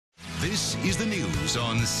This is the news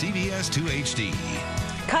on CBS 2 HD.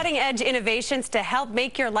 Cutting-edge innovations to help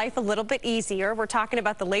make your life a little bit easier. We're talking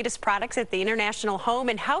about the latest products at the International Home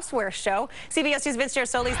and Housewares Show. CBS News' Vince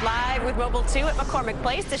Gerasoli's live with Mobile 2 at McCormick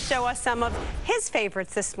Place to show us some of his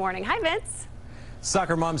favorites this morning. Hi, Vince.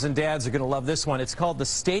 Soccer moms and dads are going to love this one. It's called the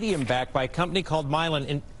Stadium Back by a company called Mylan.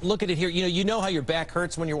 And look at it here. You know how your back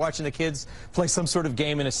hurts when you're watching the kids play some sort of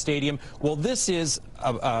game in a stadium? Well, this is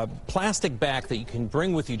a plastic back that you can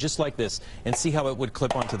bring with you just like this and see how it would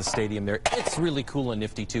clip onto the stadium there. It's really cool and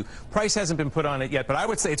nifty, too. Price hasn't been put on it yet, but I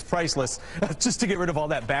would say it's priceless just to get rid of all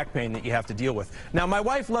that back pain that you have to deal with. Now, my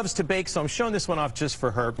wife loves to bake, so I'm showing this one off just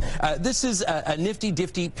for her. This is a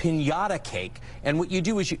nifty-difty piñata cake. And what you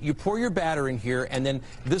do is you pour your batter in here, and then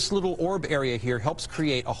this little orb area here helps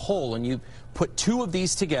create a hole, and you put two of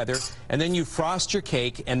these together, and then you frost your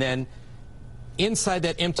cake, and then inside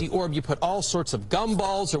that empty orb you put all sorts of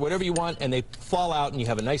gumballs or whatever you want, and they fall out, and you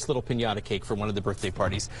have a nice little piñata cake for one of the birthday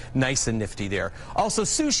parties. Nice and nifty there. Also,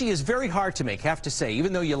 sushi is very hard to make, have to say,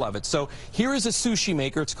 even though you love it. So here is a sushi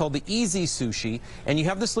maker. It's called the Easy Sushi, and you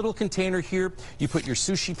have this little container here. You put your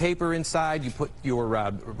sushi paper inside, you put your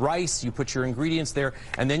rice, you put your ingredients there,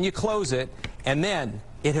 and then you close it, and then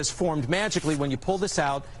it has formed magically. When you pull this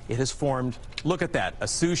out, it has formed, look at that, a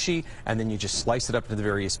sushi, and then you just slice it up into the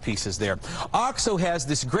various pieces there. OXO has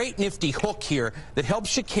this great nifty hook here that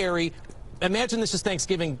helps you carry. Imagine this is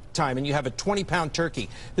Thanksgiving time and you have a 20-pound turkey.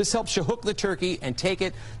 This helps you hook the turkey and take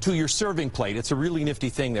it to your serving plate. It's a really nifty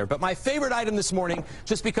thing there. But my favorite item this morning,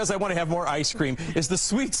 just because I want to have more ice cream, is the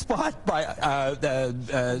Sweet Spot by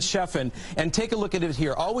Chefin. And take a look at it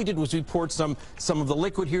here. All we did was we poured some of the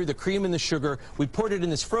liquid here, the cream and the sugar. We poured it in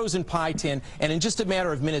this frozen pie tin, and in just a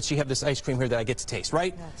matter of minutes, you have this ice cream here that I get to taste,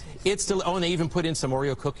 right? It's still, oh, and they even put in some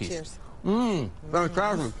Oreo cookies. Cheers.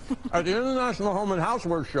 Fantastic. At the International Home and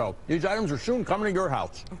Housewares Show, these items are soon coming to your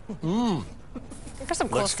house. There's some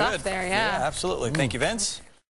cool stuff there, yeah. Yeah, absolutely. Thank you, Vince.